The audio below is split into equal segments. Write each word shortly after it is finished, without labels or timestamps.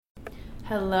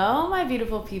Hello, my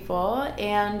beautiful people,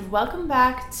 and welcome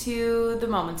back to the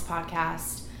Moments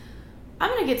Podcast. I'm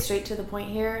going to get straight to the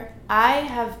point here. I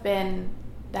have been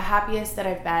the happiest that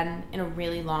I've been in a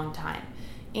really long time.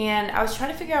 And I was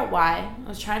trying to figure out why. I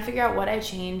was trying to figure out what I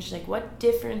changed, like what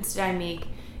difference did I make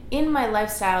in my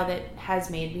lifestyle that has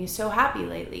made me so happy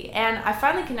lately. And I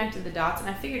finally connected the dots and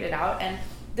I figured it out. And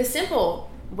the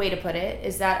simple way to put it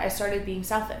is that I started being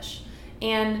selfish.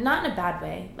 And not in a bad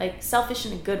way, like selfish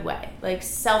in a good way, like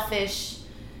selfish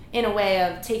in a way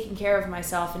of taking care of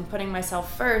myself and putting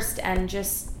myself first and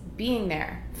just being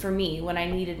there for me when I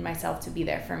needed myself to be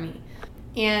there for me.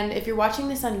 And if you're watching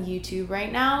this on YouTube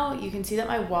right now, you can see that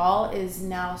my wall is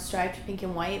now striped pink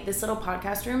and white. This little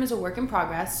podcast room is a work in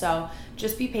progress, so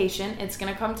just be patient. It's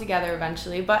going to come together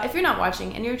eventually. But if you're not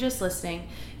watching and you're just listening,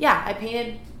 yeah, I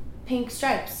painted pink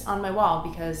stripes on my wall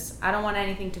because I don't want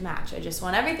anything to match. I just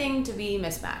want everything to be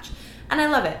mismatched. And I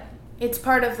love it. It's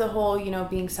part of the whole,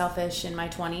 being selfish in my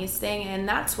 20s thing. And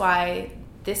that's why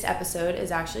this episode is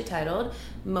actually titled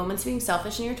Moments Being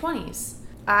Selfish in Your 20s.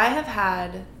 I have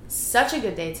had such a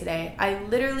good day today. I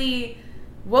literally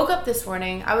woke up this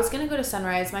morning. I was going to go to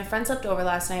Sunrise. My friend slept over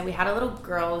last night. We had a little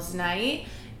girls' night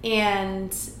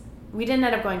and we didn't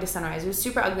end up going to Sunrise. It was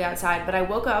super ugly outside, but I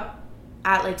woke up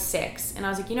at like 6 and I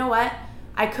was like, you know what?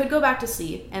 I could go back to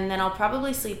sleep and then I'll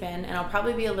probably sleep in and I'll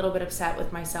probably be a little bit upset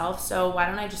with myself. So why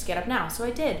don't I just get up now? So I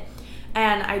did.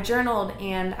 And I journaled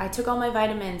and I took all my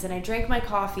vitamins and I drank my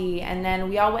coffee and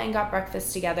then we all went and got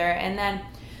breakfast together. And then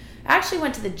I actually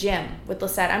went to the gym with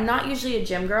Lisette. I'm not usually a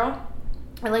gym girl.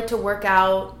 I like to work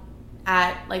out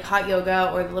at like hot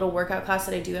yoga or the little workout class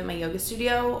that I do at my yoga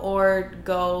studio or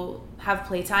go have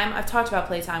playtime. I've talked about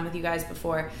playtime with you guys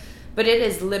before. But it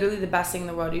is literally the best thing in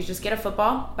the world. You just get a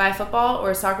football, buy a football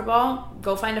or a soccer ball,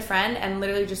 go find a friend, and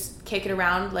literally just kick it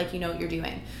around like you know what you're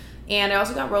doing. And I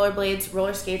also got rollerblades,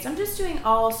 roller skates. I'm just doing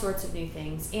all sorts of new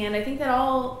things. And I think that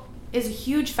all is a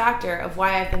huge factor of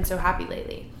why I've been so happy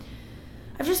lately.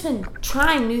 I've just been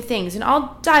trying new things, and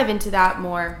I'll dive into that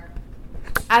more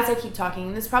as I keep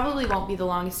talking. This probably won't be the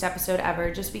longest episode ever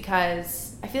just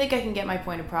because I feel like I can get my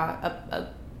point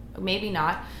maybe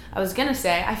not. I was going to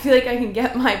say, I feel like I can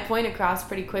get my point across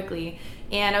pretty quickly.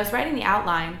 And I was writing the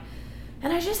outline,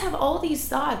 and I just have all these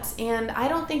thoughts, and I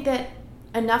don't think that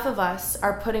enough of us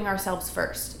are putting ourselves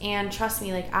first. And trust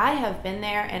me, like I have been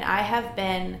there, and I have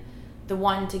been the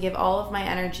one to give all of my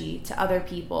energy to other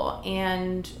people.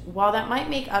 And while that might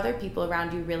make other people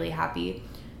around you really happy,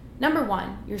 number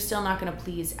one, you're still not going to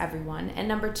please everyone. And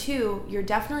number two, you're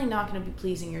definitely not going to be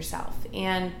pleasing yourself.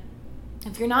 And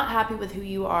if you're not happy with who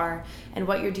you are and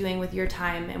what you're doing with your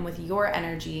time and with your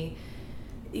energy,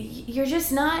 you're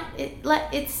just not,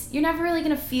 you're never really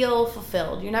going to feel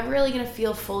fulfilled. You're never really going to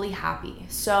feel fully happy.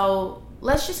 So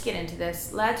let's just get into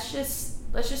this. Let's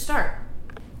just start.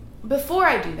 Before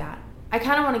I do that, I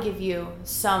kind of want to give you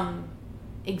some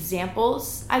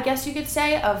examples, I guess you could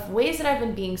say, of ways that I've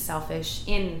been being selfish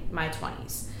in my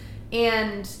 20s.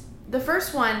 And the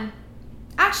first one,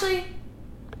 actually,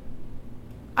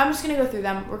 I'm just going to go through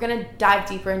them. We're going to dive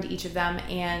deeper into each of them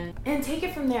and take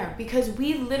it from there because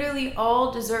we literally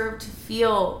all deserve to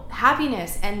feel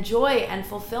happiness and joy and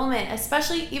fulfillment,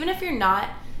 especially even if you're not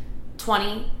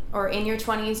 20 or in your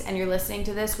 20s and you're listening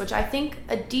to this, which I think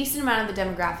a decent amount of the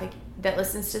demographic that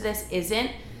listens to this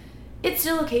isn't. It's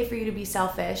still okay for you to be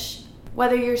selfish.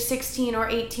 Whether you're 16 or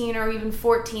 18 or even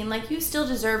 14, like you still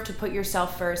deserve to put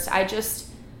yourself first.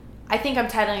 I think I'm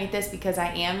titling it this because I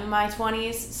am in my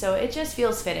 20s, so it just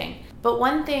feels fitting. But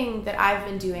one thing that I've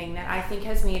been doing that I think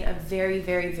has made a very,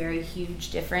 very, very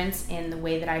huge difference in the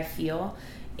way that I feel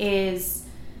is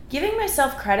giving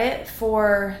myself credit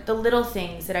for the little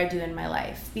things that I do in my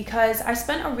life. Because I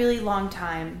spent a really long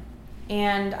time,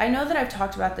 and I know that I've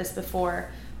talked about this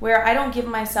before, where I don't give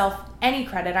myself any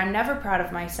credit. I'm never proud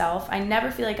of myself. I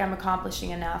never feel like I'm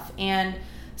accomplishing enough. And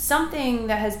something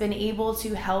that has been able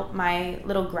to help my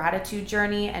little gratitude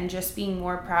journey and just being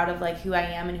more proud of like who I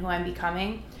am and who I'm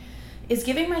becoming is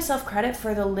giving myself credit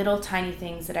for the little tiny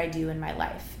things that I do in my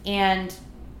life. And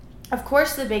of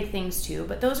course the big things too,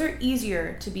 but those are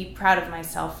easier to be proud of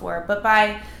myself for. But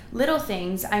by little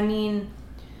things, I mean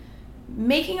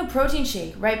making a protein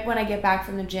shake right when I get back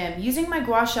from the gym, using my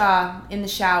gua sha in the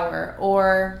shower,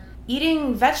 or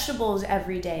eating vegetables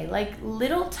every day, like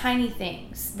little tiny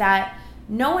things that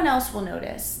no one else will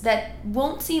notice, that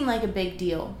won't seem like a big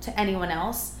deal to anyone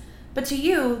else, but to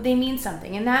you, they mean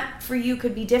something. And that for you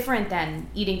could be different than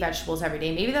eating vegetables every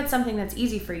day. Maybe that's something that's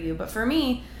easy for you, but for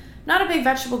me, not a big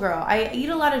vegetable girl. I eat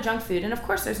a lot of junk food, and of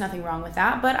course there's nothing wrong with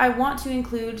that, but I want to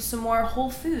include some more whole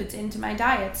foods into my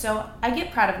diet. So I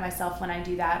get proud of myself when I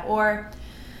do that. Or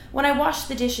when I wash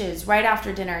the dishes right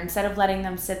after dinner instead of letting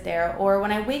them sit there, or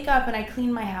when I wake up and I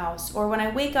clean my house, or when I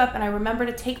wake up and I remember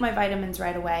to take my vitamins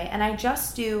right away, and I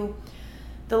just do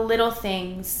the little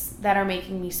things that are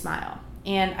making me smile.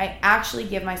 And I actually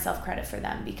give myself credit for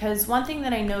them, because one thing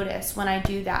that I notice when I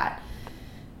do that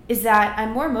is that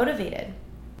I'm more motivated.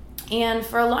 And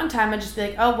for a long time, I'd just be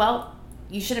like, oh, well,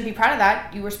 you shouldn't be proud of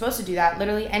that. You were supposed to do that.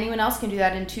 Literally anyone else can do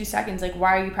that in 2 seconds. Like,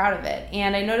 why are you proud of it?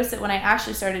 And I noticed that when I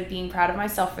actually started being proud of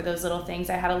myself for those little things,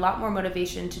 I had a lot more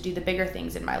motivation to do the bigger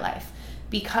things in my life,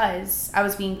 because I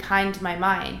was being kind to my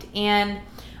mind. And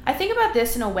I think about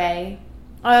this in a way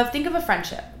of, think of a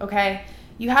friendship, okay?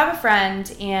 You have a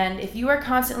friend, and if you are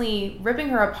constantly ripping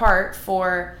her apart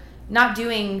for not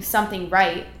doing something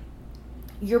right,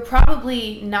 you're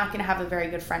probably not going to have a very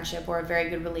good friendship or a very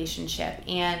good relationship.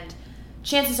 And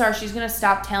chances are she's going to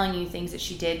stop telling you things that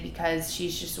she did because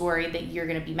she's just worried that you're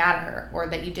going to be mad at her or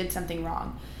that you did something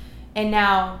wrong. And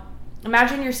now,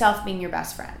 imagine yourself being your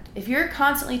best friend. If you're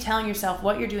constantly telling yourself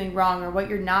what you're doing wrong or what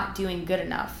you're not doing good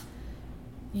enough,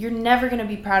 you're never going to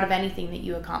be proud of anything that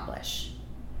you accomplish.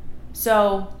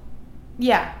 So,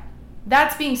 yeah,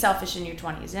 that's being selfish in your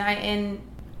 20s.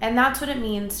 And that's what it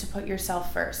means to put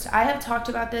yourself first. I have talked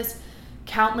about this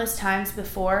countless times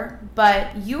before,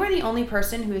 but you are the only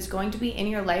person who is going to be in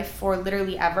your life for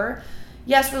literally ever.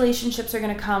 Yes, relationships are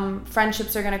going to come,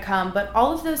 friendships are going to come, but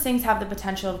all of those things have the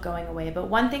potential of going away. But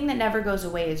one thing that never goes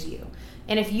away is you.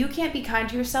 And if you can't be kind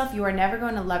to yourself, you are never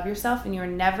going to love yourself, and you are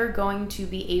never going to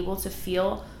be able to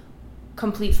feel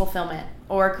complete fulfillment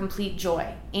or complete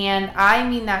joy. And I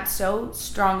mean that so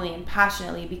strongly and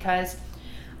passionately, because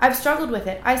I've struggled with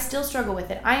it. I still struggle with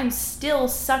it. I am still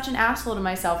such an asshole to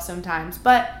myself sometimes,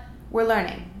 but we're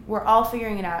learning. We're all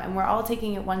figuring it out, and we're all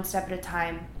taking it one step at a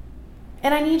time.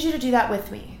 And I need you to do that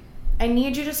with me. I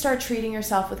need you to start treating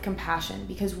yourself with compassion,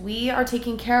 because we are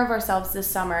taking care of ourselves this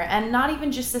summer, and not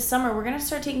even just this summer. We're going to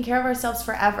start taking care of ourselves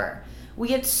forever. We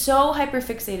get so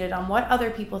hyper-fixated on what other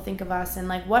people think of us and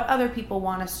like what other people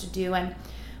want us to do, and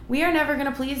we are never going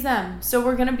to please them. So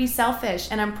we're going to be selfish.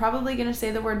 And I'm probably going to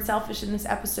say the word selfish in this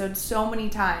episode so many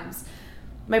times.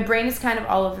 My brain is kind of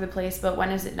all over the place, but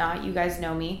when is it not? You guys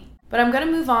know me. But I'm going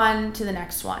to move on to the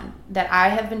next one that I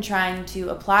have been trying to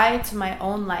apply to my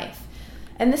own life.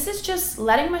 And this is just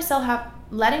letting myself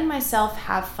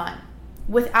have fun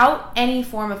without any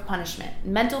form of punishment,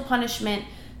 mental punishment,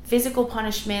 physical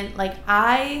punishment. Like,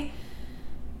 I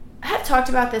have talked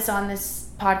about this on this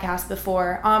podcast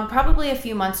before, probably a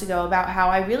few months ago, about how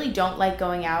I really don't like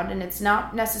going out, and it's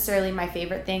not necessarily my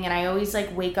favorite thing, and I always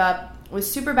like wake up with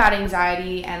super bad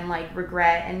anxiety and like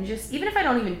regret, and just, even if I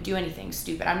don't even do anything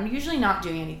stupid, I'm usually not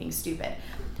doing anything stupid,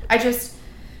 I just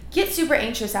get super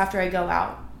anxious after I go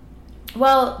out.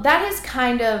 Well, that has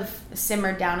kind of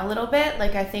simmered down a little bit.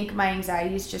 Like, I think my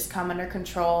anxiety's just come under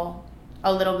control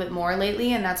a little bit more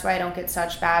lately, and that's why I don't get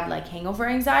such bad like hangover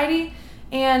anxiety.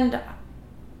 And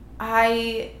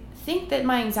I think that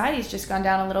my anxiety's just gone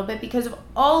down a little bit because of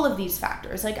all of these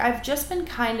factors. Like, I've just been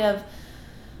kind of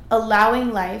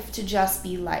allowing life to just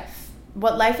be life.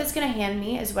 What life is going to hand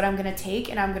me is what I'm going to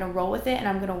take, and I'm going to roll with it, and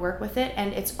I'm going to work with it,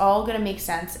 and it's all going to make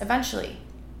sense eventually.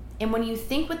 And when you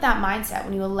think with that mindset,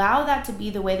 when you allow that to be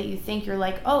the way that you think, you're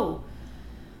like, oh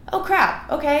crap,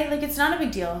 okay, like, it's not a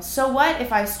big deal. So what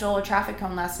if I stole a traffic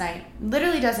cone last night?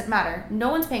 Literally doesn't matter. No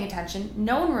one's paying attention.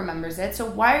 No one remembers it. So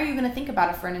why are you going to think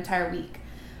about it for an entire week?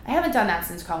 I haven't done that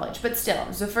since college, but still, it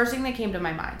was the first thing that came to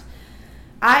my mind.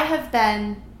 I have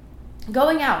been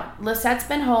going out. Lisette's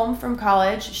been home from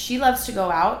college. She loves to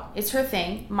go out. It's her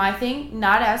thing. My thing,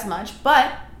 not as much,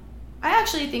 but I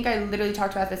actually think I literally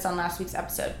talked about this on last week's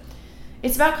episode.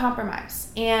 It's about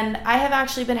compromise. And I have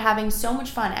actually been having so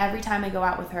much fun every time I go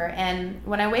out with her. And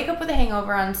when I wake up with a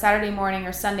hangover on Saturday morning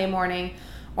or Sunday morning,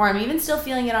 or I'm even still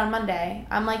feeling it on Monday,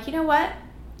 I'm like, you know what?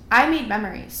 I made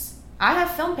memories. I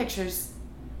have film pictures.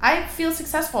 I feel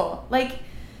successful. Like,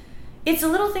 it's the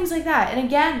little things like that. And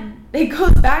again, it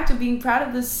goes back to being proud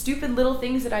of the stupid little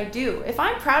things that I do. If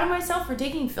I'm proud of myself for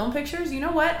taking film pictures, you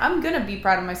know what? I'm going to be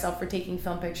proud of myself for taking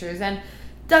film pictures. And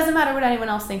it doesn't matter what anyone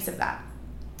else thinks of that.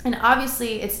 And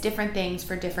obviously, it's different things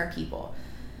for different people.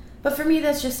 But for me,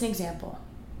 that's just an example.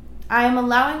 I am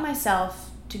allowing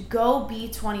myself to go be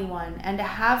 21 and to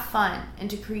have fun and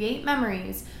to create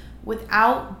memories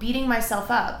without beating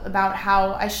myself up about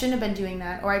how I shouldn't have been doing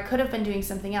that or I could have been doing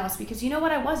something else, because you know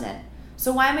what? I wasn't.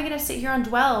 So why am I going to sit here and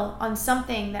dwell on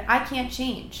something that I can't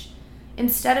change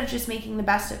instead of just making the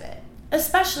best of it?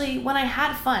 Especially when I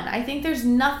had fun. I think there's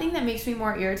nothing that makes me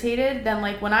more irritated than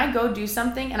like when I go do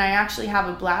something and I actually have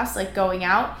a blast, like going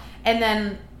out, and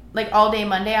then like all day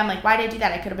Monday I'm like, why did I do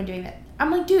that? I could have been doing that.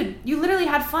 I'm like, dude, you literally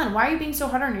had fun. Why are you being so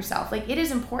hard on yourself? Like, it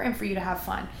is important for you to have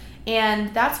fun.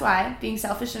 And that's why being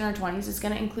selfish in our 20s is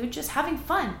going to include just having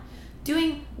fun,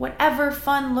 doing whatever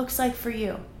fun looks like for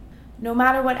you, no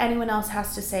matter what anyone else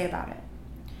has to say about it.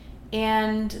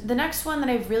 And the next one that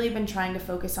I've really been trying to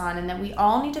focus on, and that we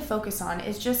all need to focus on,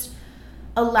 is just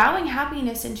allowing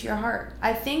happiness into your heart.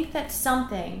 I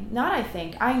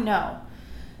know,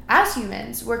 as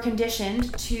humans, we're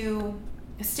conditioned to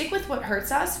stick with what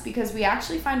hurts us because we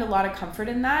actually find a lot of comfort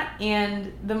in that.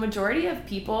 And the majority of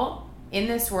people in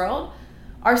this world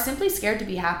are simply scared to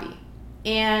be happy.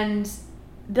 And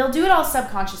they'll do it all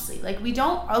subconsciously. Like,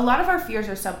 a lot of our fears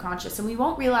are subconscious, and we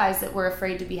won't realize that we're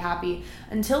afraid to be happy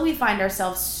until we find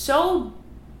ourselves so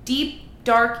deep,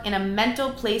 dark, in a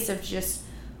mental place of just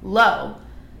low.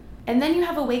 And then you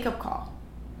have a wake-up call.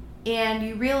 And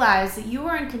you realize that you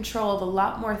are in control of a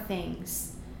lot more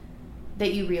things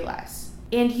that you realize.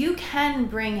 And you can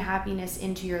bring happiness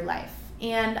into your life.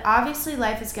 And obviously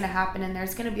life is going to happen, and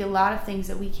there's going to be a lot of things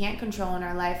that we can't control in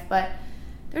our life, but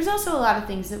there's also a lot of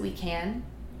things that we can.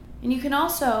 And you can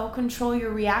also control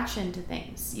your reaction to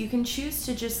things. You can choose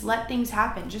to just let things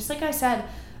happen. Just like I said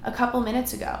a couple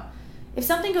minutes ago. If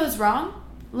something goes wrong,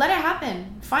 let it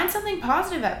happen. Find something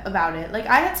positive about it. Like,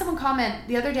 I had someone comment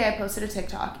the other day. I posted a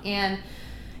TikTok, and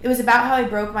it was about how I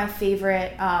broke my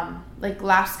favorite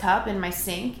glass cup in my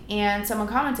sink. And someone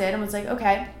commented and was like,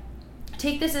 okay,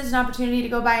 take this as an opportunity to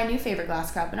go buy a new favorite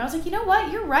glass cup. And I was like, you know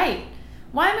what? You're right.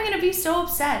 Why am I going to be so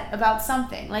upset about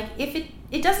something? Like, if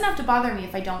it doesn't have to bother me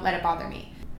if I don't let it bother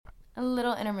me. A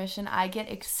little intermission. I get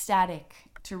ecstatic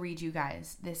to read you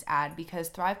guys this ad because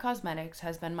Thrive Causemetics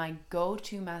has been my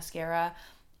go-to mascara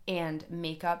and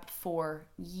makeup for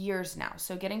years now.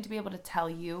 So getting to be able to tell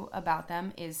you about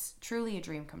them is truly a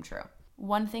dream come true.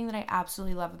 One thing that I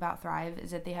absolutely love about Thrive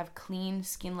is that they have clean,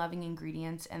 skin-loving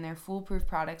ingredients, and their foolproof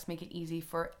products make it easy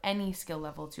for any skill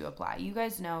level to apply. You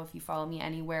guys know, if you follow me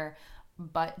anywhere,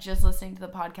 but just listening to the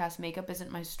podcast, makeup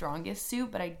isn't my strongest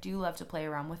suit, but I do love to play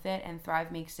around with it, and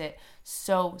Thrive makes it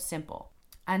so simple.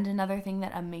 And another thing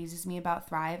that amazes me about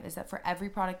Thrive is that for every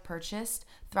product purchased,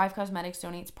 Thrive Causemetics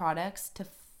donates products to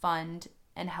fund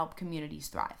and help communities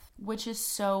thrive, which is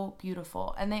so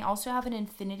beautiful. And they also have an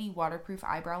infinity waterproof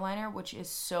eyebrow liner, which is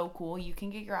so cool. You can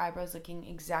get your eyebrows looking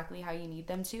exactly how you need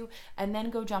them to, and then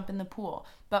go jump in the pool.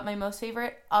 But my most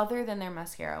favorite, other than their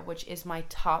mascara, which is my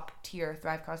top tier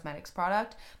Thrive Causemetics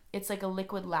product, it's like a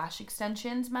liquid lash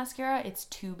extensions mascara. It's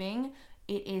tubing.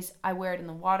 I wear it in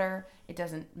the water. It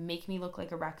doesn't make me look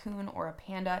like a raccoon or a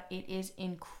panda. It is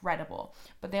incredible.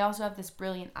 But they also have this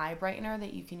brilliant eye brightener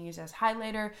that you can use as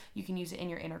highlighter. You can use it in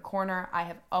your inner corner. I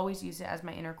have always used it as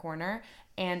my inner corner,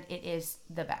 and it is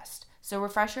the best. So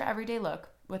refresh your everyday look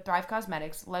with Thrive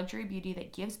Causemetics, luxury beauty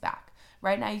that gives back.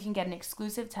 Right now, you can get an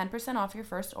exclusive 10% off your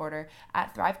first order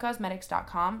at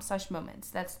thrivecausemetics.com/moments.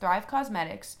 That's Thrive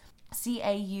Causemetics,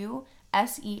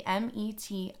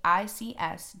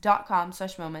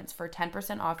 CAUSEMETICS.com/moments for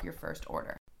 10% off your first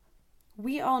order.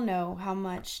 We all know how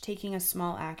much taking a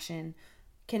small action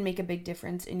can make a big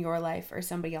difference in your life or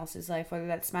somebody else's life, whether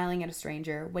that's smiling at a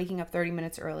stranger, waking up 30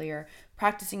 minutes earlier,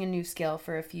 practicing a new skill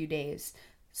for a few days.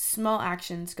 Small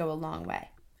actions go a long way.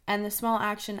 And the small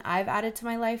action I've added to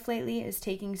my life lately is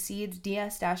taking Seed's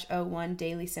DS-01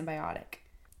 Daily Symbiotic.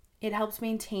 It helps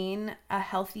maintain a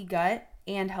healthy gut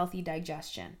and healthy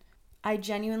digestion. I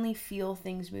genuinely feel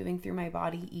things moving through my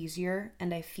body easier,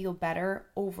 and I feel better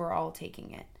overall taking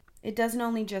it. It doesn't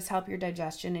only just help your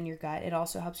digestion and your gut, it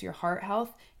also helps your heart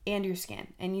health and your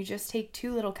skin, and you just take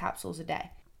 2 little capsules a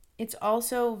day. It's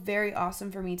also very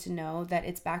awesome for me to know that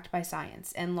it's backed by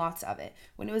science, and lots of it.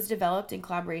 When it was developed in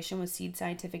collaboration with Seed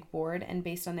Scientific Board and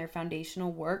based on their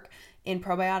foundational work in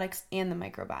probiotics and the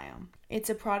microbiome.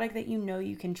 It's a product that you know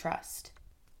you can trust.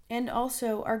 And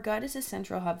also, our gut is a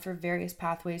central hub for various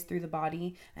pathways through the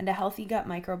body, and a healthy gut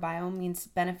microbiome means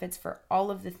benefits for all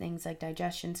of the things like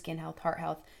digestion, skin health, heart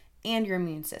health, and your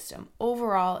immune system.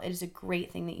 Overall, it is a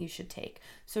great thing that you should take.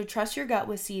 So trust your gut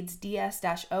with Seed's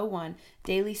DS-01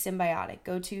 Daily Symbiotic.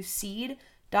 Go to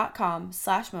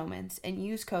seed.com/moments and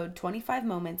use code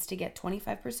 25moments to get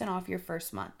 25% off your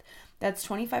first month. That's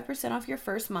 25% off your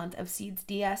first month of Seed's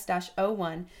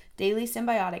DS-01 Daily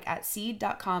Symbiotic at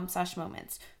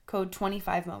seed.com/moments. Code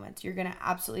 25moments. You're going to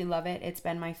absolutely love it. It's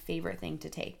been my favorite thing to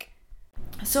take.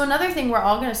 So another thing we're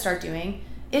all going to start doing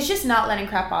is just not letting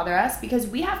crap bother us, because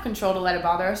we have control to let it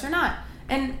bother us or not.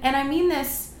 And I mean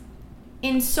this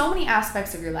in so many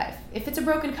aspects of your life. If it's a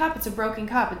broken cup, it's a broken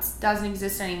cup. It doesn't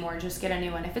exist anymore. Just get a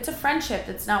new one. If it's a friendship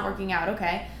that's not working out,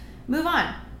 okay, move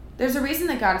on. There's a reason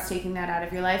that God is taking that out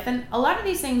of your life. And a lot of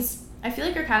these things I feel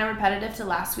like are kind of repetitive to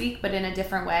last week, but in a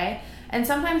different way. And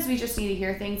sometimes we just need to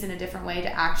hear things in a different way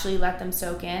to actually let them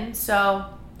soak in. So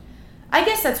I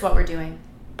guess that's what we're doing.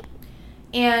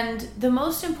 And the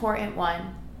most important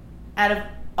one out of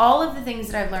all of the things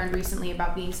that I've learned recently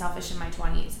about being selfish in my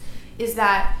 20s is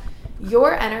that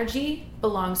your energy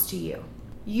belongs to you.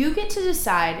 You get to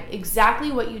decide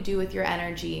exactly what you do with your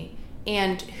energy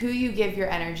and who you give your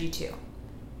energy to.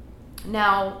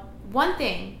 Now, one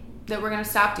thing that we're going to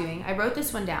stop doing, I wrote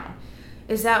this one down,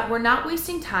 is that we're not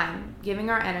wasting time giving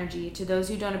our energy to those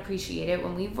who don't appreciate it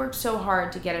when we've worked so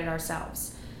hard to get it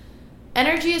ourselves.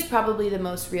 Energy is probably the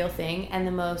most real thing and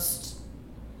the most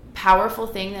powerful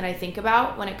thing that I think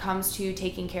about when it comes to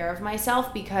taking care of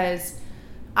myself, because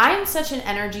I am such an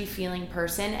energy feeling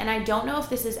person, and I don't know if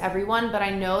this is everyone, but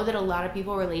I know that a lot of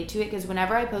people relate to it, because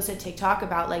whenever I post a TikTok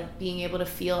about like being able to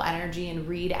feel energy and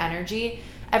read energy,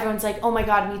 everyone's like, oh my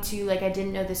God, me too. Like, I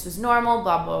didn't know this was normal,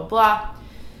 blah, blah, blah.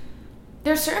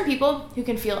 There's certain people who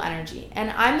can feel energy,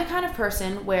 and I'm the kind of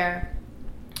person where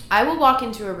I will walk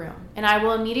into a room and I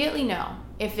will immediately know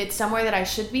if it's somewhere that I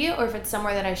should be or if it's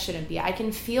somewhere that I shouldn't be. I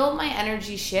can feel my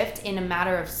energy shift in a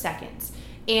matter of seconds.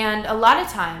 And a lot of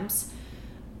times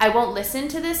I won't listen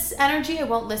to this energy. I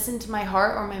won't listen to my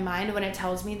heart or my mind when it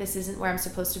tells me this isn't where I'm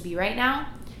supposed to be right now.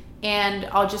 And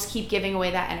I'll just keep giving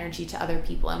away that energy to other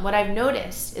people. And what I've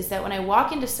noticed is that when I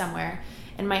walk into somewhere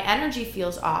and my energy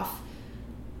feels off,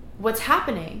 what's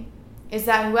happening is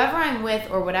that whoever I'm with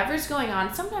or whatever's going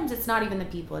on, sometimes it's not even the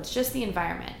people, it's just the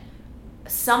environment.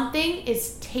 Something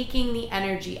is taking the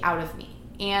energy out of me.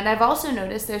 And I've also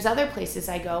noticed there's other places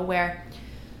I go where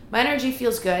my energy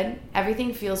feels good,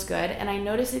 everything feels good, and I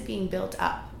notice it being built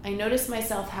up. I notice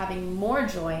myself having more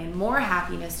joy and more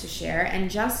happiness to share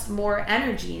and just more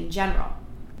energy in general.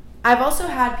 I've also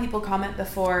had people comment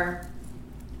before,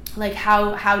 like,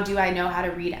 how do I know how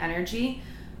to read energy?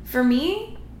 For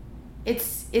me,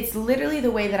 it's literally the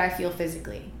way that I feel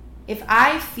physically. If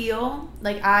I feel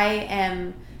like I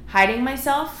am hiding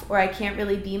myself or I can't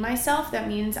really be myself, that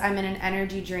means I'm in an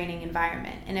energy draining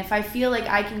environment. And if I feel like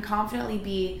I can confidently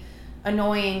be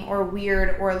annoying or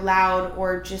weird or loud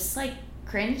or just like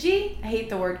cringy, I hate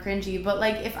the word cringy, but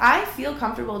like if I feel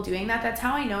comfortable doing that, that's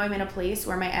how I know I'm in a place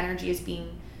where my energy is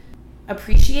being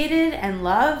appreciated and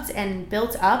loved and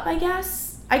built up, I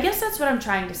guess. I guess that's what I'm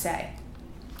trying to say.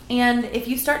 And if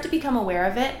you start to become aware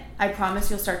of it, I promise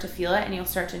you'll start to feel it and you'll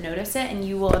start to notice it, and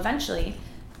you will eventually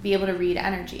be able to read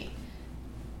energy.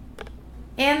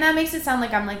 And that makes it sound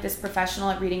like I'm like this professional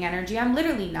at reading energy. I'm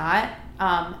literally not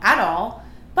at all,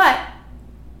 but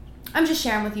I'm just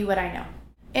sharing with you what I know.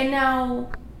 And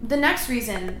now the next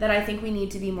reason that I think we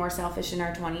need to be more selfish in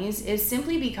our 20s is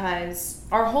simply because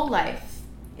our whole life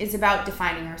is about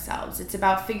defining ourselves. It's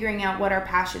about figuring out what our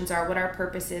passions are, what our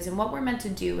purpose is, and what we're meant to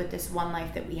do with this one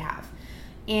life that we have.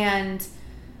 And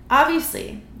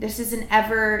obviously, this is an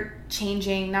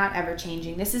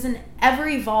this is an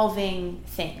ever-evolving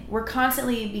thing. We're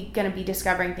constantly going to be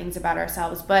discovering things about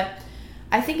ourselves, but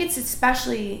I think it's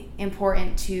especially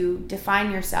important to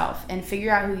define yourself and figure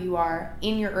out who you are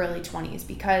in your early 20s,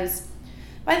 because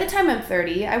by the time I'm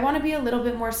 30, I want to be a little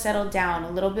bit more settled down, a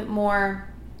little bit more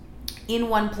in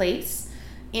one place.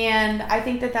 And I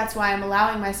think that that's why I'm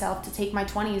allowing myself to take my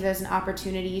 20s as an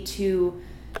opportunity to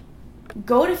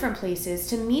go different places,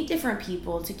 to meet different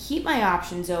people, to keep my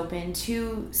options open,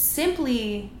 to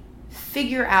simply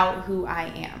figure out who I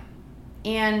am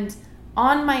and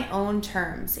on my own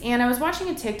terms. And I was watching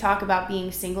a TikTok about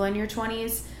being single in your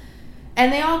 20s,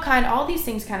 and all these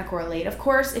things kind of correlate. Of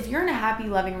course, if you're in a happy,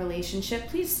 loving relationship,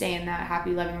 please stay in that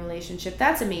happy, loving relationship.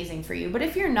 That's amazing for you. But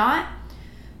if you're not,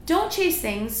 don't chase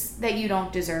things that you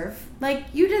don't deserve. Like,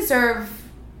 you deserve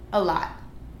a lot.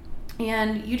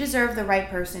 And you deserve the right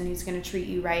person who's going to treat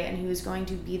you right and who's going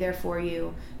to be there for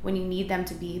you when you need them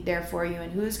to be there for you,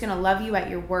 and who's going to love you at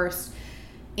your worst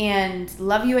and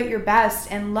love you at your best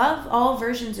and love all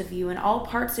versions of you and all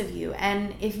parts of you.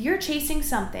 And if you're chasing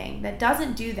something that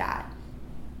doesn't do that,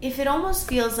 if it almost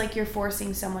feels like you're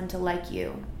forcing someone to like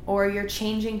you or you're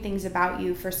changing things about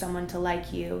you for someone to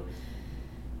like you,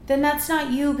 then that's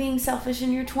not you being selfish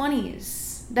in your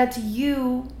 20s. That's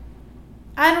you.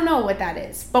 I don't know what that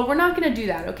is, but we're not going to do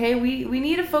that, okay? We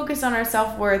need to focus on our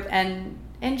self-worth and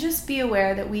just be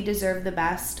aware that we deserve the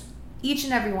best. Each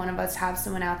and every one of us have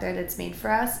someone out there that's made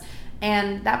for us,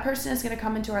 and that person is going to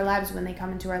come into our lives when they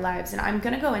come into our lives. And I'm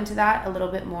going to go into that a little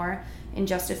bit more in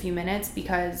just a few minutes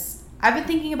because I've been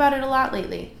thinking about it a lot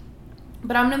lately.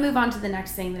 But I'm going to move on to the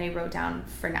next thing that I wrote down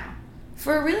for now.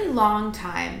 For a really long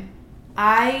time,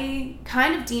 I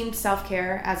kind of deemed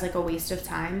self-care as like a waste of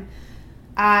time.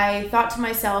 I thought to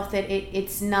myself that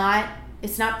it's not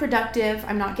It's not productive.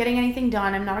 I'm not getting anything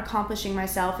done. I'm not accomplishing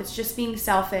myself. It's just being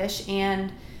selfish.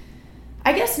 And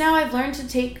I guess now I've learned to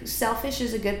take selfish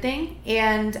as a good thing.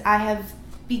 And I have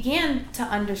began to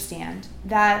understand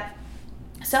that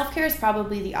self-care is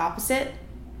probably the opposite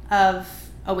of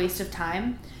a waste of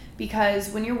time. Because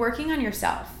when you're working on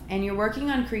yourself and you're working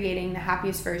on creating the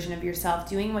happiest version of yourself,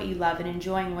 doing what you love and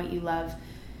enjoying what you love,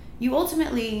 you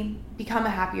ultimately become a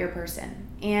happier person.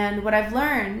 And what I've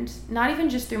learned, not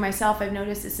even just through myself, I've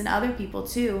noticed this in other people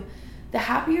too, the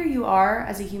happier you are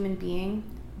as a human being,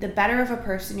 the better of a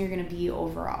person you're going to be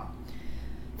overall.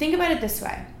 Think about it this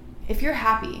way. If you're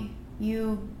happy,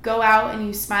 you go out and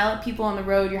you smile at people on the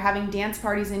road, you're having dance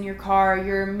parties in your car,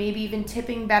 you're maybe even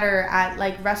tipping better at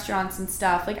like restaurants and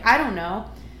stuff. Like, I don't know.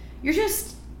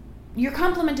 You're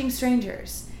complimenting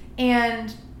strangers.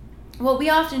 And what we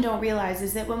often don't realize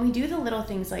is that when we do the little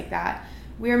things like that,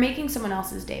 we are making someone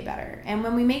else's day better. And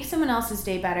when we make someone else's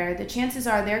day better, the chances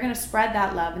are they're going to spread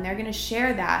that love and they're going to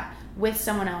share that with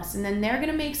someone else. And then they're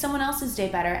going to make someone else's day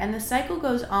better. And the cycle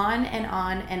goes on and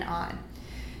on and on.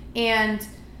 And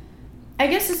I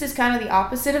guess this is kind of the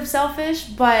opposite of selfish,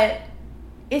 but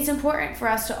it's important for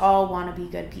us to all want to be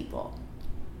good people.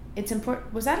 It's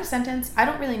important. Was that a sentence? I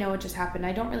don't really know what just happened.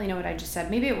 I don't really know what I just said.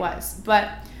 Maybe it was. But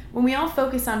when we all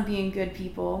focus on being good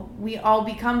people, we all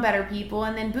become better people,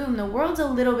 and then boom, the world's a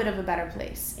little bit of a better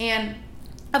place. And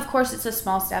of course, it's a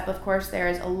small step. Of course, there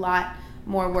is a lot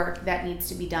more work that needs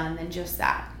to be done than just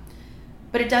that.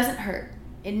 But it doesn't hurt.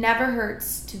 It never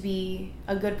hurts to be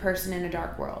a good person in a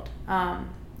dark world.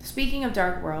 Speaking of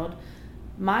dark world,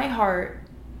 my heart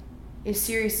is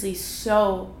seriously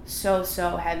so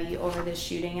heavy over this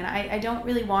shooting. And I don't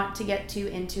really want to get too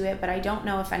into it, but I don't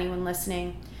know if anyone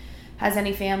listening has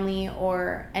any family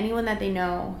or anyone that they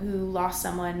know who lost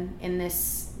someone in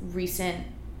this recent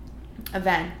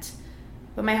event.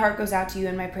 But my heart goes out to you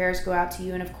and my prayers go out to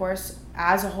you. And of course,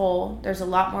 as a whole, there's a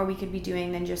lot more we could be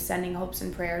doing than just sending hopes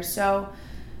and prayers. So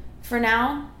for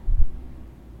now,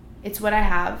 it's what I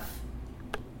have.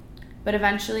 But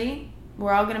eventually,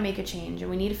 we're all going to make a change,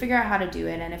 and we need to figure out how to do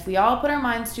it. And if we all put our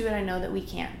minds to it, I know that we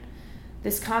can.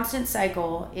 This constant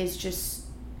cycle is just,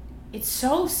 it's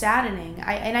so saddening.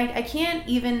 I can't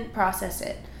even process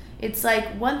it. It's like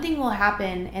one thing will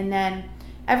happen, and then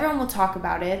everyone will talk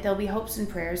about it. There'll be hopes and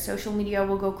prayers. Social media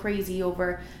will go crazy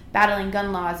over battling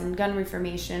gun laws and gun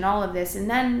reformation and all of this. And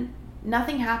then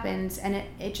nothing happens, and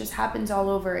it just happens all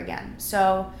over again.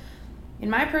 So, in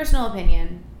my personal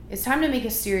opinion, it's time to make a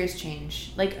serious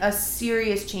change, like a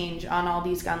serious change on all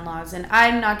these gun laws. And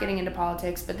I'm not getting into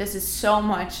politics, but this is so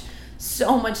much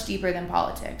deeper than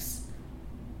politics.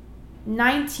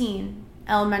 19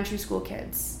 elementary school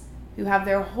kids who have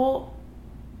their whole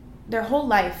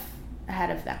life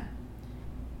ahead of them.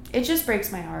 It just breaks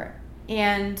my heart.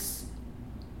 And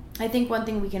I think one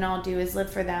thing we can all do is live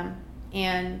for them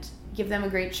and give them a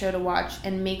great show to watch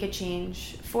and make a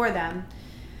change for them.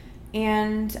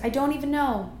 And I don't even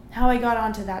know how I got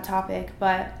onto that topic,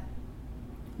 but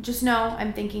just know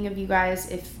I'm thinking of you guys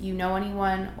if you know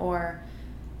anyone or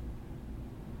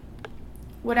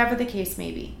whatever the case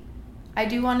may be. I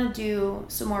do want to do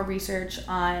some more research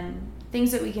on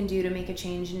things that we can do to make a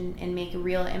change and make a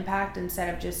real impact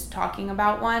instead of just talking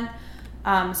about one.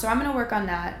 So I'm going to work on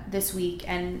that this week,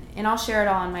 and I'll share it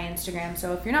all on my Instagram.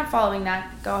 So if you're not following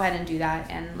that, go ahead and do that,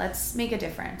 and let's make a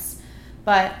difference.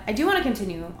 But I do want to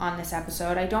continue on this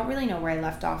episode. I don't really know where I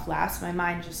left off last. My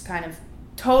mind just kind of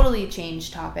totally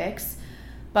changed topics.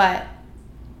 But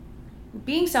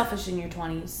being selfish in your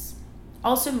 20s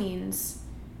also means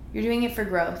you're doing it for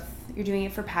growth. You're doing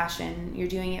it for passion. You're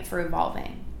doing it for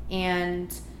evolving.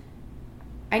 And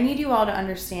I need you all to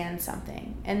understand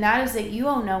something. And that is that you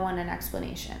owe no one an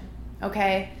explanation.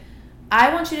 Okay?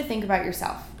 I want you to think about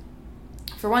yourself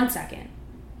for 1 second.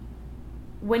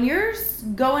 When you're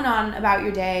going on about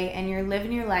your day and you're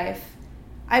living your life,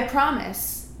 I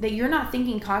promise that you're not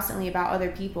thinking constantly about other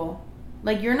people.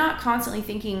 Like, you're not constantly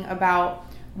thinking about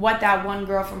what that one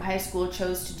girl from high school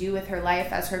chose to do with her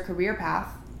life as her career path.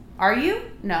 Are you?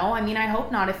 No. I mean, I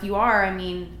hope not. If you are, I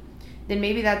mean, then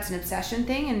maybe that's an obsession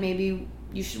thing, and maybe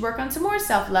you should work on some more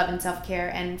self-love and self-care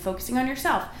and focusing on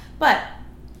yourself. But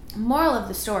moral of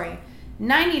the story,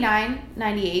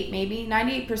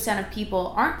 98% of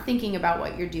people aren't thinking about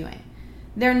what you're doing.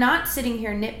 They're not sitting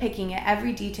here nitpicking at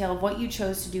every detail of what you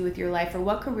chose to do with your life or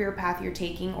what career path you're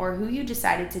taking or who you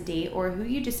decided to date or who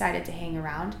you decided to hang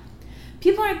around.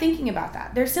 People aren't thinking about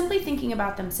that. They're simply thinking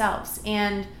about themselves,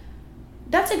 and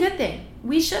that's a good thing.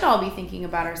 We should all be thinking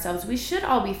about ourselves. We should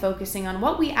all be focusing on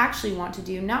what we actually want to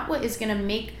do, not what is going to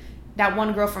make that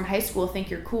one girl from high school think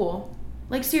you're cool.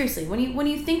 Like, seriously, when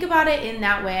you think about it in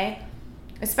that way,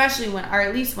 especially when, or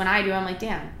at least when I do, I'm like,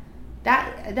 damn,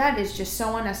 that is just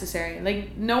so unnecessary.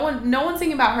 Like, no one's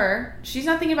thinking about her. She's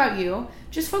not thinking about you.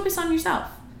 Just focus on yourself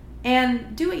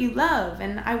and do what you love.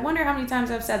 And I wonder how many times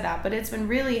I've said that, but it's been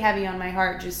really heavy on my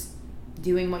heart just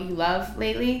doing what you love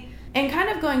lately. And kind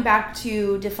of going back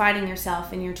to defining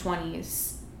yourself in your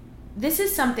 20s, this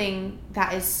is something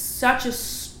that is such a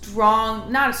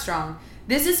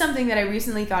this is something that I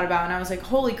recently thought about, and I was like,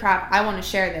 holy crap, I want to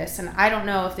share this. And I don't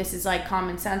know if this is like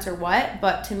common sense or what,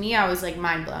 but to me, I was like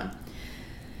mind blown.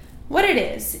 What it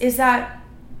is that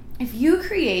if you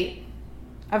create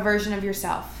a version of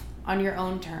yourself on your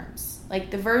own terms,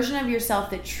 like the version of yourself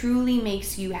that truly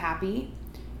makes you happy,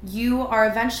 you are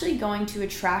eventually going to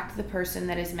attract the person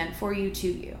that is meant for you to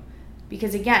you.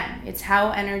 Because again, it's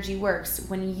how energy works.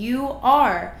 When you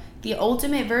are the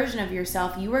ultimate version of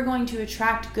yourself, you are going to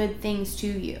attract good things to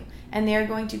you, and they're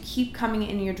going to keep coming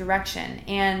in your direction.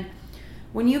 And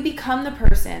when you become the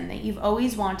person that you've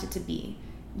always wanted to be,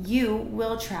 you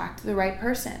will attract the right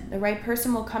person. The right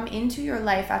person will come into your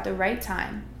life at the right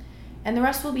time, and the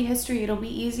rest will be history. It'll be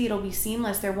easy. It'll be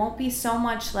seamless. There won't be so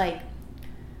much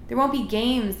there won't be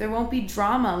games. There won't be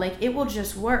drama. It will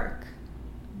just work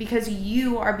because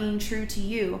you are being true to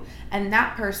you, and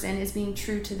that person is being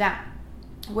true to them.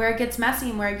 Where it gets messy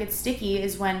and where it gets sticky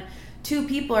is when two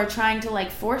people are trying to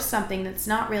force something that's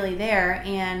not really there.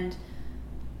 And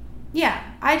yeah,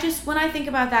 when I think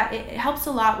about that, it helps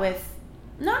a lot with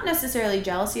not necessarily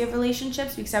jealousy of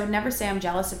relationships, because I would never say I'm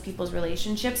jealous of people's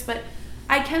relationships, but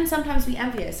I can sometimes be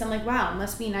envious. I'm like, wow, it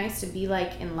must be nice to be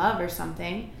in love or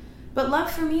something. But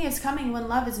love for me is coming when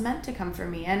love is meant to come for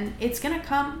me, and it's going to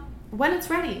come when it's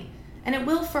ready, and it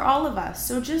will for all of us.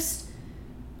 So just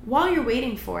while you're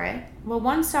waiting for it, well,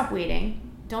 1, stop waiting.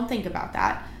 Don't think about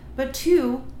that. But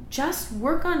 2, just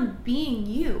work on being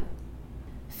you.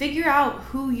 Figure out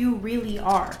who you really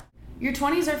are. Your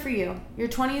 20s are for you. Your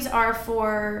 20s are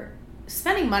for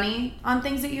spending money on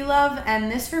things that you love. And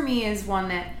this for me is one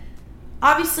that,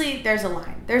 obviously, there's a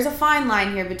line. There's a fine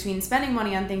line here between spending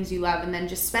money on things you love and then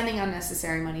just spending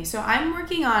unnecessary money. So I'm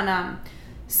working on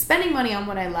spending money on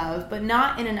what I love, but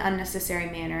not in an unnecessary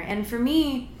manner. And for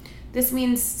me, this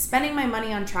means spending my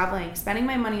money on traveling, spending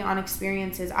my money on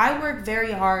experiences. I work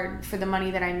very hard for the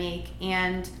money that I make,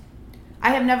 and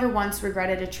I have never once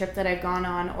regretted a trip that I've gone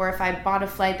on, or if I bought a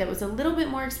flight that was a little bit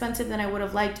more expensive than I would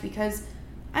have liked, because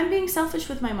I'm being selfish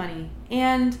with my money.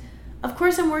 And of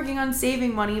course I'm working on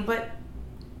saving money, but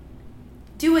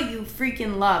do what you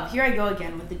freaking love. Here I go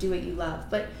again with the do what you love.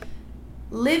 But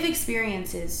live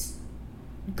experiences,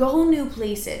 go new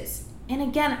places. And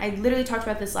again, I literally talked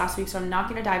about this last week, so I'm not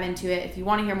going to dive into it. If you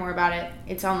want to hear more about it,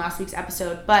 it's on last week's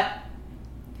episode. But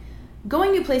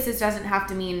going new places doesn't have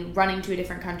to mean running to a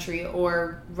different country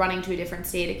or running to a different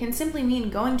state. It can simply mean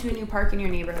going to a new park in your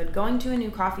neighborhood, going to a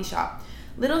new coffee shop,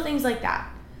 little things like that.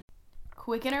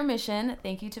 Quick intermission.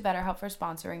 Thank you to BetterHelp for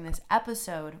sponsoring this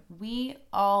episode. We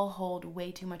all hold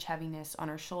way too much heaviness on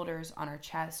our shoulders, on our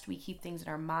chest. We keep things in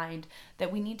our mind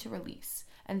that we need to release.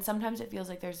 And sometimes it feels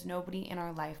like there's nobody in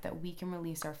our life that we can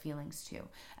release our feelings to.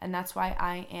 And that's why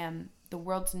I am the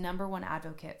world's #1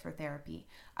 advocate for therapy.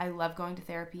 I love going to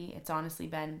therapy. It's honestly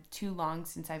been too long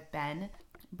since I've been.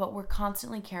 But we're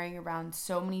constantly carrying around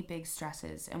so many big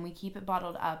stresses, and we keep it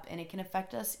bottled up, and it can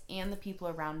affect us and the people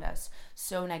around us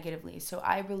so negatively. So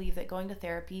I believe that going to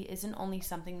therapy isn't only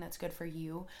something that's good for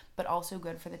you, but also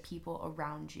good for the people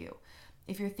around you.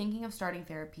 If you're thinking of starting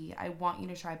therapy, I want you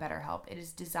to try BetterHelp. It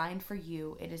is designed for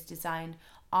you. It is designed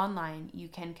online. You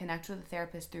can connect with a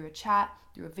therapist through a chat,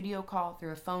 through a video call,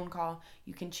 through a phone call.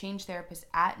 You can change therapists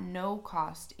at no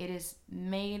cost. It is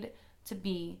made to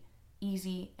be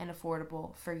easy and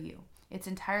affordable for you. It's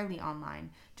entirely online.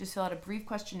 Just fill out a brief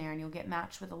questionnaire and you'll get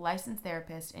matched with a licensed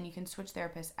therapist, and you can switch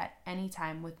therapists at any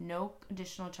time with no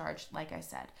additional charge, like I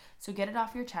said. So get it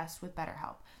off your chest with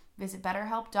BetterHelp. Visit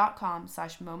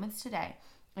betterhelp.com/moments today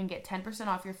and get 10%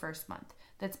 off your first month.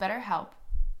 That's BetterHelp,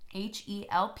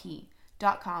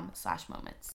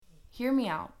 HELP.com/moments. Hear me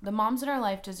out. The moms in our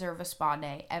life deserve a spa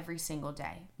day every single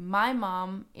day. My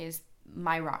mom is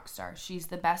my rock star. She's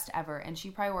the best ever, and she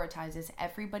prioritizes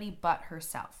everybody but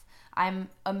herself. I'm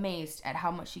amazed at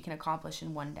how much she can accomplish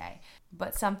in one day.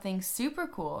 But something super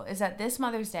cool is that this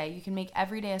Mother's Day, you can make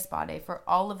every day a spa day for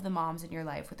all of the moms in your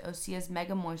life with Osea's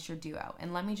Mega Moisture Duo.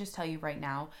 And let me just tell you right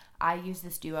now, I use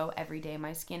this duo every day.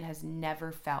 My skin has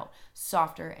never felt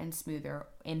softer and smoother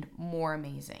and more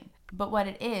amazing. But what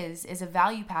it is a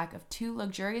value pack of 2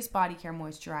 luxurious body care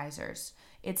moisturizers.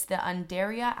 It's the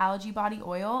Undaria Algae Body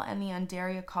Oil and the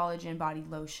Undaria Collagen Body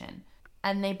Lotion.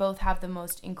 and they both have the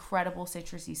most incredible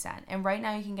citrusy scent. And right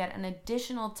now you can get an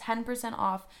additional 10%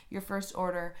 off your first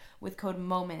order with code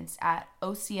MOMENTS at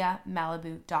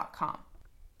oseamalibu.com.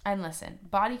 And listen,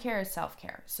 body care is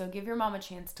self-care, so give your mom a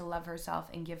chance to love herself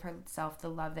and give herself the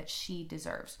love that she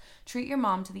deserves. Treat your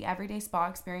mom to the everyday spa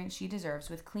experience she deserves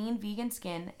with clean vegan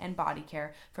skin and body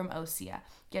care from Osea.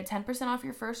 Get 10% off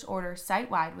your first order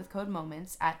site-wide with code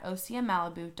MOMENTS at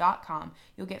oseamalibu.com.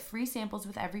 You'll get free samples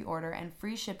with every order and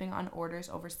free shipping on orders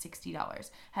over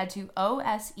 $60. Head to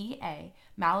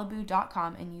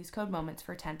oseamalibu.com and use code MOMENTS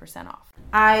for 10% off.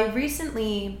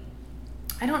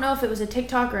 I don't know if it was a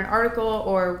TikTok or an article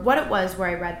or what it was where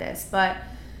I read this, but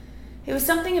it was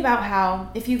something about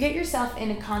how if you get yourself in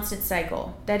a constant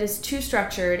cycle that is too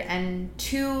structured and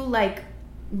too like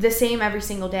the same every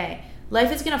single day,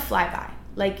 life is going to fly by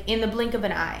like in the blink of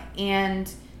an eye.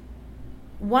 And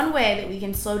one way that we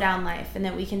can slow down life and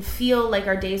that we can feel like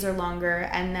our days are longer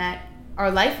and that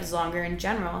our life is longer in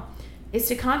general is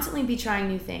to constantly be trying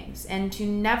new things and to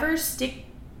never stick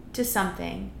to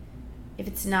something if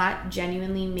it's not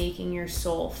genuinely making your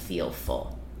soul feel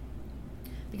full.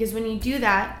 Because when you do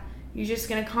that, you're just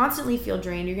going to constantly feel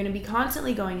drained. You're going to be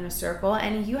constantly going in a circle,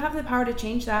 and you have the power to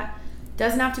change that.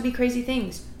 Doesn't have to be crazy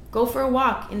things. Go for a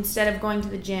walk instead of going to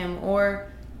the gym,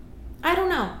 or I don't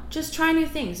know, just try new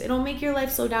things. It'll make your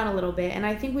life slow down a little bit, and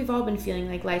I think we've all been feeling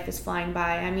like life is flying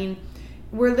by. I mean,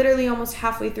 we're literally almost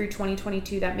halfway through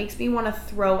 2022. That makes me want to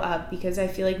throw up because I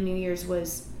feel like New Year's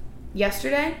was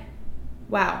yesterday.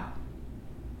 Wow.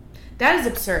 That is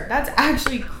absurd. That's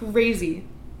actually crazy.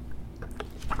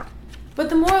 But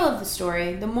the moral of the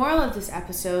story, the moral of this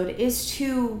episode is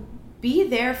to be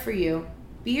there for you.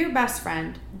 Be your best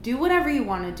friend. Do whatever you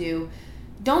want to do.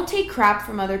 Don't take crap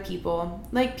from other people.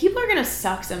 Like, people are going to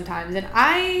suck sometimes. And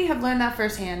I have learned that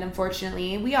firsthand,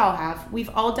 unfortunately. We all have. We've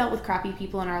all dealt with crappy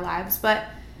people in our lives. But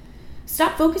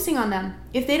stop focusing on them.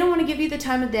 If they don't want to give you the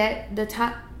time of day,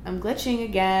 I'm glitching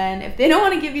again. If they don't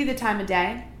want to give you the time of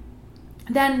day,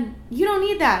 then you don't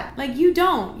need that. Like, you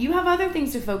don't. You have other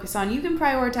things to focus on. You can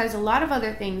prioritize a lot of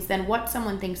other things than what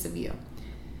someone thinks of you.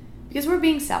 Because we're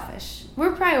being selfish.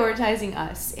 We're prioritizing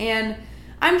us. And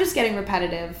I'm just getting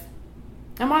repetitive.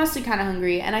 I'm honestly kind of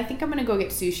hungry, and I think I'm going to go get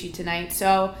sushi tonight.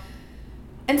 So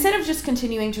instead of just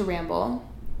continuing to ramble,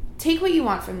 take what you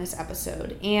want from this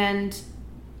episode and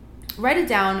write it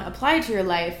down, apply it to your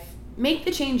life, make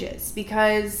the changes.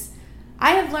 Because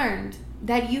I have learned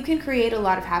that you can create a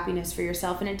lot of happiness for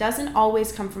yourself, and it doesn't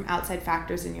always come from outside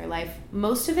factors in your life.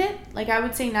 Most of it, like I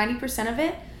would say 90% of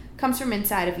it, comes from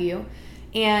inside of you,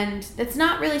 and that's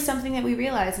not really something that we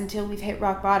realize until we've hit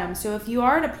rock bottom. So if you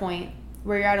are at a point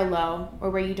where you're at a low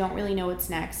or where you don't really know what's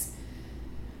next,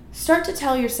 start to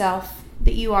tell yourself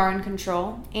that you are in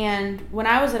control. And when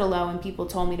I was at a low and people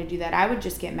told me to do that, I would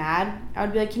just get mad. I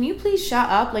would be like, can you please shut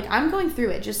up? Like, I'm going through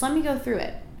it. Just let me go through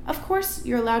it. Of course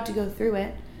you're allowed to go through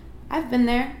it. I've been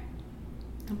there.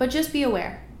 But just be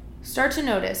aware. Start to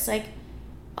notice, like,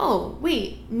 oh,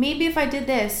 wait, maybe if I did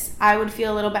this, I would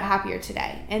feel a little bit happier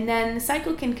today. And then the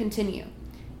cycle can continue.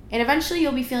 And eventually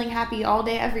you'll be feeling happy all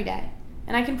day, every day.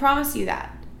 And I can promise you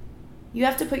that. You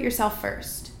have to put yourself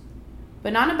first.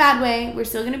 But not in a bad way. We're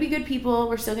still going to be good people.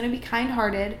 We're still going to be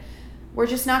kind-hearted. We're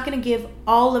just not going to give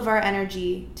all of our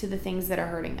energy to the things that are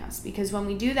hurting us. Because when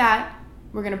we do that,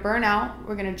 we're going to burn out.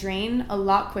 We're going to drain a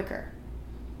lot quicker.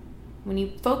 When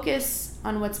you focus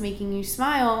on what's making you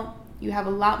smile, you have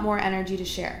a lot more energy to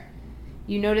share.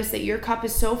 You notice that your cup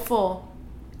is so full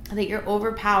that you're you're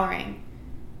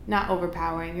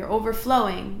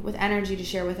overflowing with energy to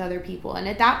share with other people. And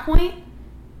at that point,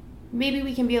 maybe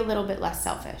we can be a little bit less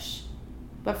selfish.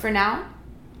 But for now,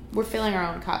 we're filling our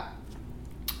own cup.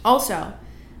 Also,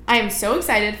 I am so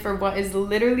excited for what is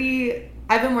literally,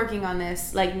 I've been working on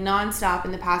this like nonstop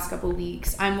in the past couple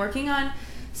weeks. I'm working on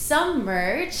some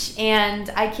merch, and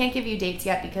I can't give you dates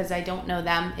yet because I don't know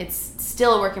them. It's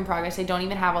still a work in progress. I don't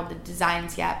even have all the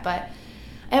designs yet, but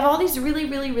I have all these really,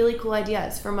 really, really cool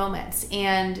ideas for moments.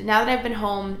 And now that I've been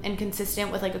home and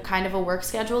consistent with like a kind of a work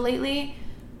schedule lately,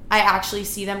 I actually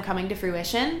see them coming to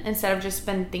fruition instead of just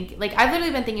been thinking, like, I've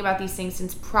literally been thinking about these things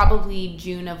since probably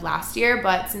June of last year,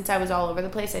 but since I was all over the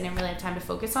place, I didn't really have time to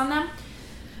focus on them.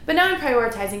 But now I'm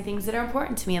prioritizing things that are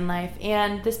important to me in life,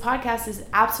 and this podcast is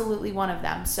absolutely one of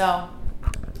them. So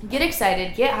get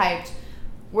excited, get hyped.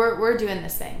 We're doing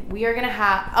this thing. We are going to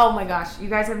have, oh my gosh, you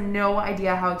guys have no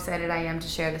idea how excited I am to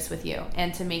share this with you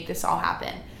and to make this all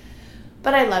happen.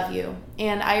 But I love you,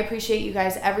 and I appreciate you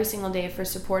guys every single day for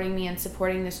supporting me and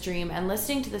supporting this dream and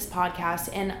listening to this podcast.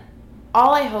 And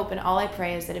all I hope and all I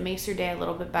pray is that it makes your day a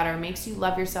little bit better, makes you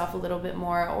love yourself a little bit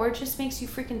more, or it just makes you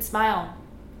freaking smile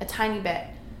a tiny bit.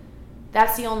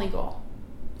 That's the only goal.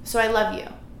 So I love you.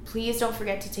 Please don't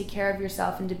forget to take care of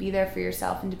yourself and to be there for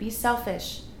yourself and to be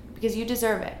selfish because you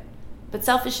deserve it. But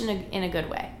selfish in a good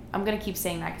way. I'm going to keep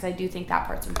saying that because I do think that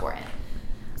part's important.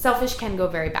 Selfish can go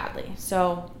very badly.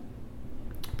 So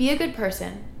be a good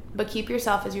person, but keep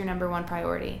yourself as your number one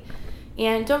priority.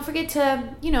 And don't forget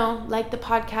to, like the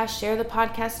podcast, share the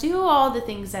podcast, do all the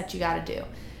things that you got to do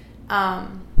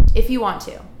if you want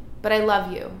to. But I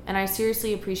love you, and I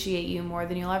seriously appreciate you more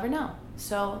than you'll ever know.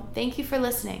 So thank you for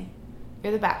listening.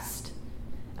 You're the best.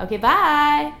 Okay,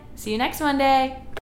 bye. See you next Monday.